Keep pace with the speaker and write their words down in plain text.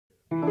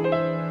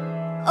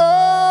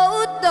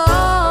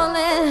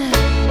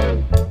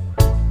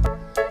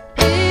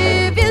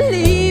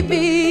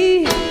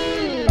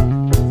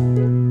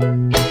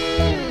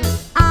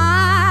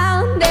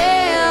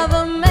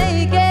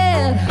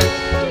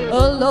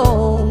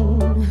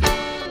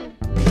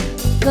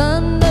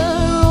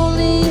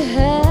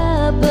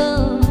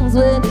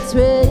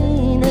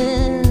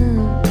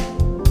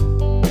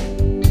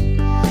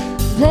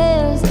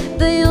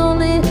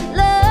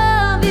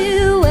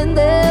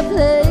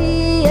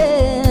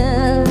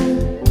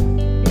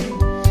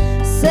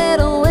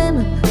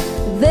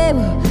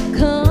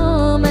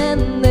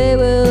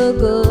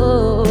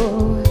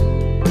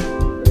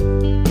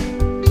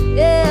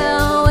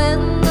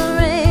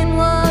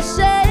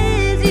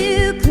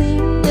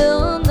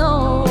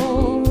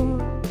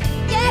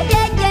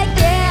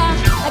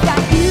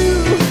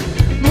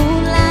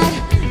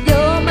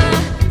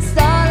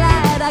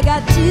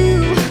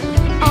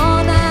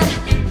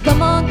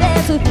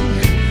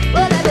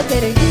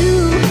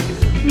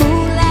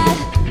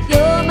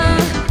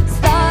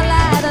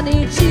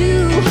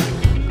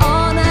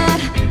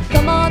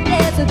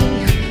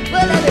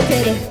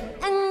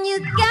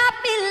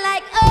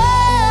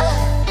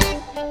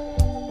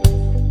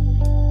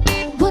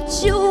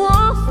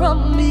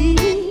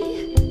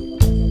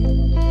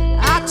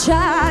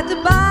tried to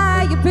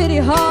buy your pretty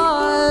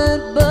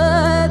heart,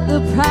 but the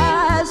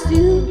price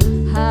too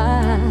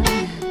high.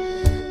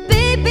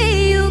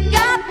 Baby, you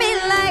got me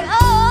like,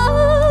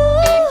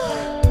 oh,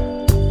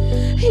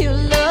 you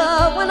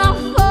love when I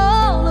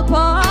fall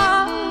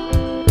apart,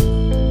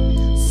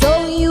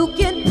 so you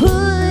can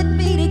put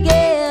me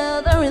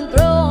together and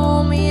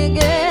throw me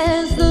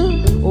against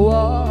the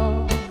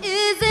wall.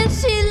 Isn't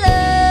she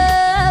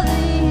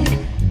lovely?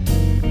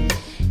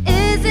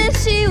 Isn't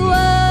she wonderful?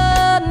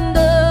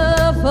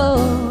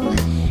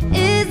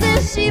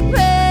 Isn't she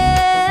pretty?